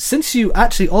since you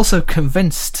actually also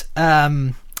convinced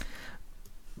what's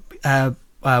her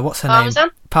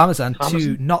name? Parmesan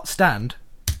to not stand,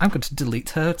 I'm going to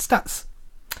delete her stats.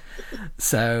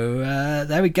 So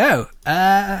there we go.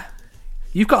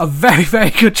 You've got a very, very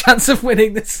good chance of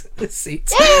winning this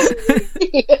seat.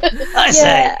 I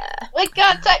say. We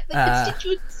can't take the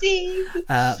constituency.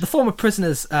 The former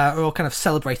prisoners are all kind of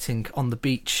celebrating on the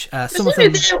beach. Some of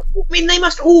them... them... they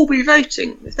must all be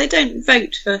voting. If they don't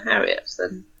vote for Harriet,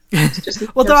 then...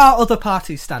 Well, there are other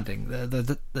parties standing.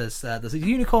 There's a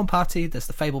Unicorn Party, there's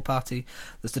the Fable Party,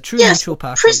 there's the True Mutual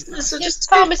Party. Prisoners are just...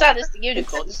 Parmesan is the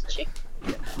unicorn, isn't she?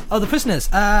 Oh, the prisoners.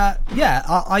 Are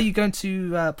you going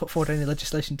to put forward any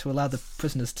legislation to allow the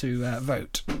prisoners to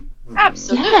vote?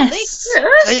 Absolutely.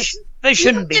 Yes. They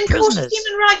shouldn't be prisoners.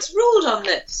 Human rights ruled on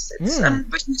this. It's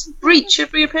Britain's breach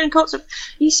of European concept.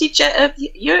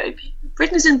 ECJ.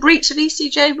 Britain's in breach of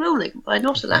ECJ ruling by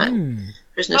not allowing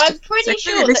prisoners. I'm pretty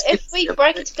sure that if we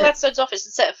break into Gladstone's office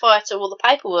and set fire to all the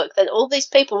paperwork, then all these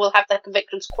people will have their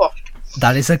convictions quashed.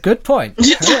 That is a good point.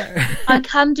 I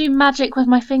can do magic with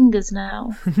my fingers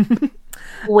now.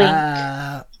 Wink.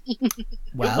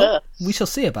 Well, we shall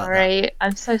see about that. Sorry,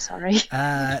 I'm so sorry.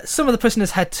 Some of the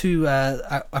prisoners head to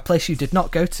a place you did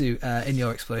not go to in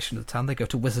your exploration of the town. They go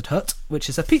to Wizard Hut, which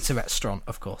is a pizza restaurant,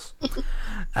 of course.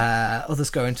 Others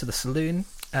go into the saloon.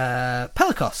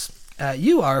 Pelikos,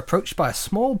 you are approached by a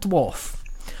small dwarf.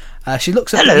 She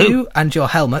looks up at you and your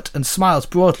helmet and smiles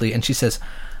broadly, and she says,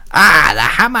 "Ah,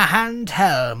 the Hammerhand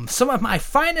helm, some of my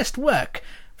finest work.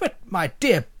 But, my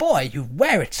dear boy, you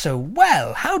wear it so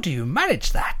well. How do you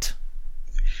manage that?"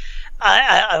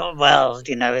 Well,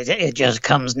 you know, it just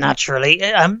comes naturally.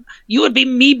 You would be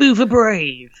Mibu the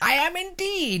Brave. I am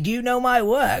indeed. You know my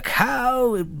work.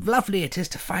 How lovely it is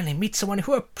to finally meet someone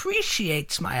who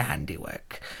appreciates my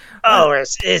handiwork. Oh,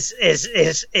 it's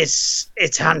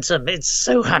handsome. It's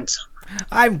so handsome.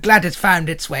 I'm glad it found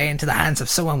its way into the hands of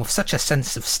someone with such a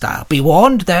sense of style. Be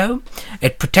warned, though,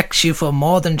 it protects you from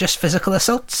more than just physical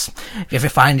assaults. If you ever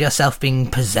find yourself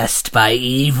being possessed by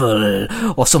evil,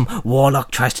 or some warlock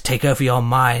tries to take over your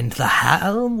mind, the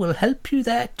helm will help you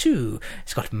there too.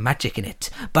 It's got magic in it.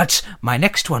 But my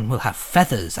next one will have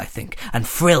feathers, I think, and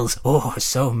frills. Oh,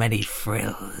 so many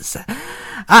frills.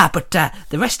 But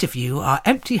the rest of you are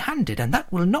empty-handed, and that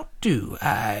will not do.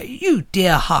 You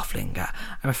dear halfling,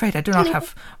 I'm afraid I do not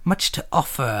have much to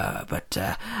offer, but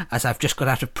as I've just got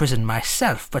out of prison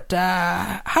myself. But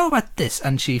how about this?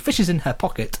 And she fishes in her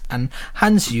pocket and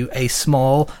hands you a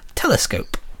small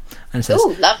telescope and says,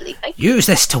 "Oh, lovely! Thank you. Use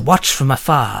this to watch from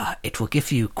afar. It will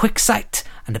give you quick sight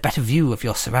and a better view of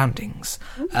your surroundings.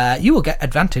 You will get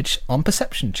advantage on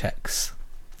perception checks."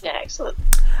 Yeah, excellent.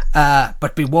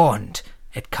 But be warned,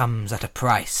 it comes at a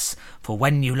price, for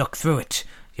when you look through it,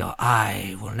 your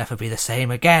eye will never be the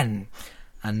same again.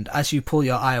 And as you pull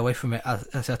your eye away from it,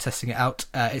 as you're testing it out,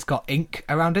 it's got ink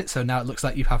around it, so now it looks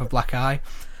like you have a black eye.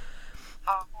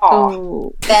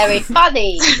 Oh, very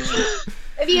funny.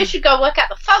 Maybe you should go work at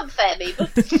the fun fair, maybe.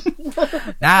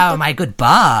 Now, my good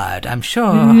bard, I'm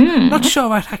sure, not sure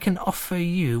what I can offer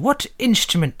you. What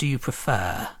instrument do you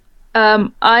prefer?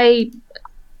 I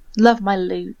love my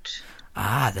lute.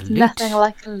 Ah, the lute. Nothing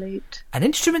like a lute. An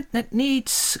instrument that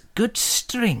needs good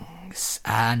strings.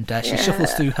 And she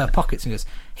shuffles through her pockets and goes,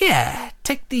 "Here,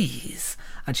 take these."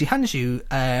 And she hands you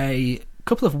a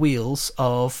couple of wheels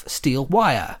of steel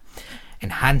wire.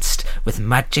 Enhanced with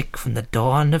magic from the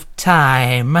dawn of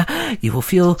time, you will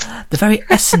feel the very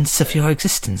essence of your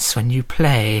existence when you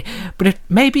play, but it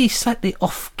may be slightly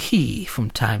off-key from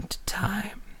time to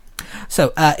time.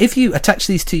 So, if you attach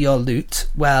these to your lute,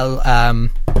 well,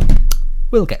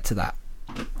 we'll get to that.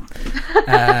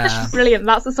 Brilliant,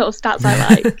 that's the sort of stats I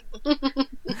like.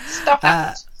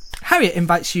 Harriet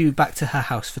invites you back to her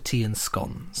house for tea and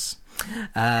scones.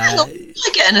 Hang on, did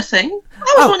I get anything?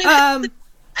 I was wanting to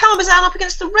Parmesan up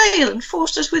against the rail and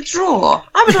forced us withdraw.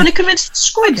 I was only convinced the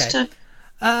squids to...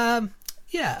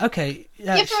 Yeah, okay.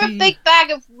 Give her a big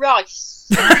bag of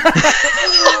rice.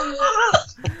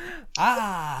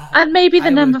 And maybe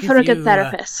the number for a good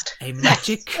therapist. A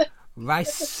magic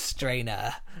rice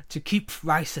strainer to keep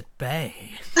rice at bay.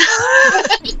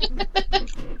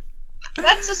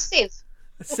 That's a sieve.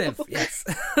 A sieve, yes.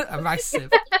 A rice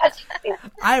sieve.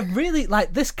 I really,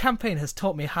 this campaign has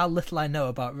taught me how little I know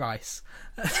about rice.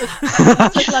 I'm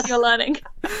so glad you're learning.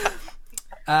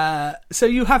 So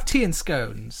you have tea and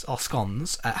scones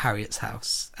at Harriet's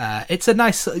house. It's a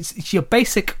nice, it's your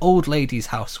basic old lady's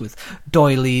house with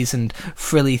doilies and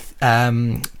frilly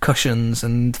cushions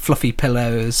and fluffy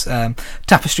pillows,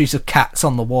 tapestries of cats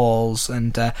on the walls,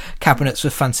 and cabinets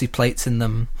with fancy plates in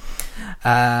them.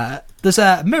 There's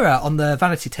a mirror on the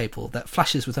vanity table that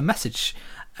flashes with a message.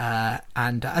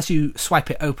 And as you swipe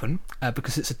it open,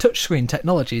 because it's a touchscreen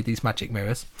technology, these magic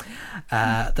mirrors,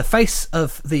 the face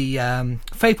of the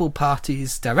Fabled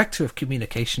Party's Director of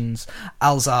Communications,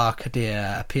 Alzar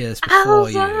Kadir, appears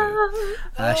before you.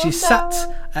 She's sat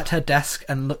at her desk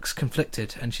and looks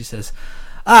conflicted, and she says,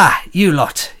 "Ah, you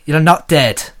lot, you're not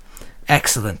dead.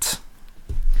 Excellent."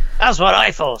 That's what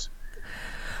I thought.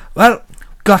 Well,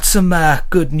 got some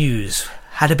good news.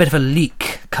 Had a bit of a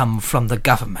leak come from the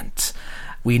government.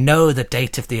 We know the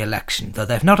date of the election, though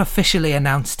they've not officially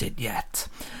announced it yet.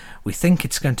 We think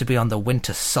it's going to be on the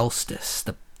winter solstice.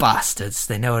 The bastards,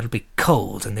 they know it'll be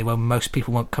cold and most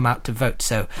people won't come out to vote,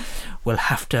 so we'll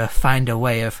have to find a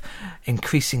way of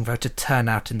increasing voter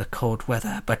turnout in the cold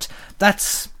weather. But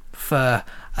that's for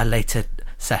a later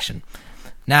session.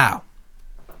 Now,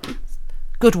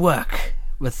 good work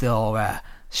with your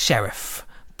sheriff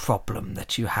problem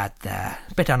that you had there.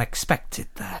 A bit unexpected,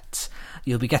 that.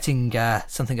 You'll be getting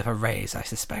something of a raise, I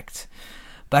suspect.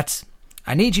 But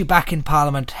I need you back in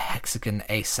Parliament Hexagon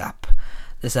ASAP.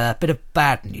 There's a bit of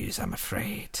bad news, I'm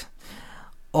afraid.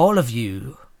 All of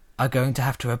you are going to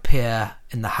have to appear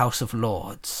in the House of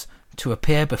Lords to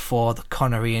appear before the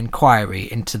Connery inquiry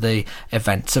into the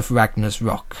events of Ragnar's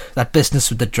Rock. That business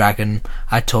with the dragon,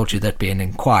 I told you there'd be an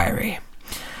inquiry.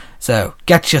 So,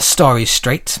 get your stories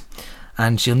straight.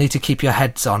 And you'll need to keep your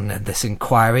heads on in this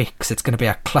inquiry, because it's going to be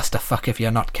a clusterfuck if you're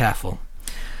not careful.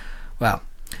 Well,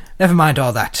 never mind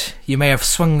all that. You may have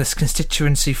swung this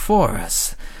constituency for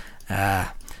us.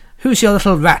 Who's your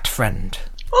little rat friend?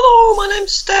 Hello, my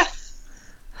name's Steph.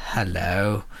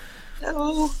 Hello.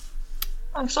 Hello.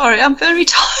 I'm sorry, I'm very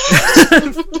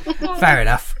tired. Fair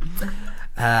enough.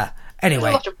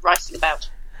 Anyway. There's a lot of writing about.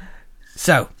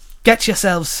 So, get your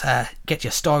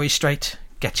stories straight,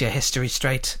 get your history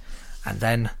straight, and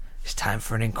then it's time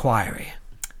for an inquiry.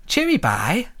 Cheery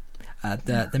bye.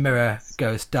 The mirror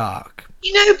goes dark.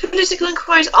 You know, political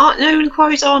inquiries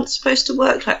aren't supposed to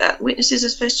work like that. Witnesses are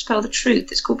supposed to tell the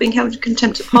truth. It's called being held in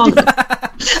contempt of Parliament.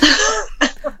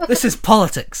 This is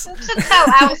politics. To tell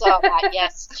Alzar that,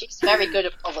 yes, she's very good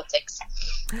at politics.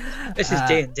 This is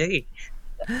D&D.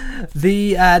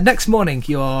 The next morning,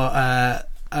 you're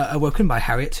awoken by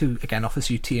Harriet, who again offers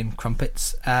you tea and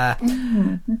crumpets.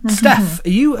 Steph,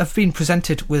 you have been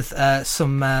presented with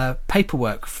some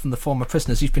paperwork from the former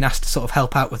prisoners. You've been asked to sort of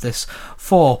help out with this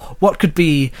for what could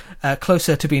be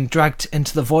closer to being dragged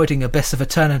into the voiding abyss of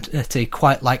eternity,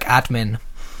 quite like admin.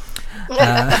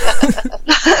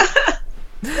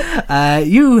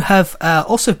 You have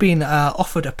also been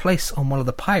offered a place on one of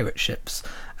the pirate ships.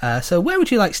 So where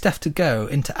would you like Steph to go?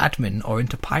 Into admin or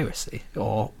into piracy?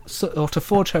 Or to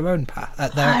forge her own path?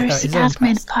 Piracy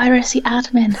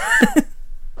admin.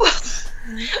 Well,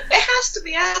 it has to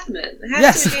be admin. It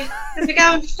has to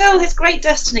go and fulfill his great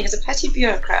destiny as a petty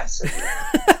bureaucrat.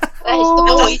 That is the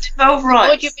void. Involve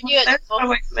rights. Void you've been using Don't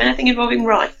away from anything involving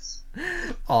rights.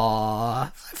 Aww,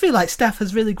 I feel like Steph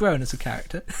has really grown as a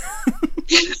character.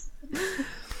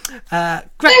 No,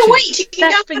 wait, you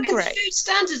can go back to the Food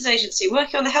Standards Agency,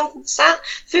 working on the health and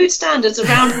food standards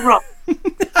around Rock.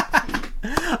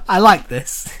 I like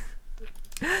this.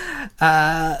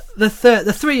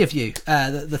 The three of you,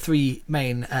 the three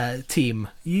main team,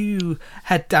 you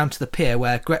head down to the pier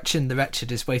where Gretchen the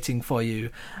Wretched is waiting for you.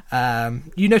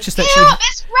 You notice that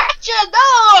Miss Gretchen!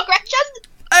 No, Gretchen!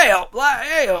 Hey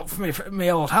up for me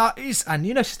old hearties. And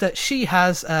you notice that she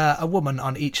has a woman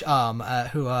on each arm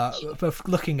who are both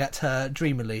looking at her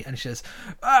dreamily, and she says,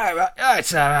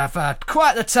 I've had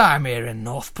quite the time here in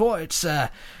Northport.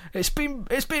 It's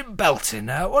been belting.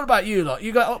 What about you lot?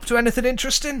 You got up to anything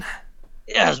interesting?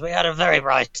 Yes, we had a very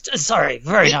nice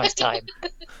time.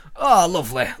 Oh,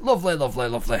 lovely.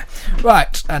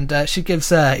 Right, and she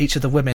gives each of the women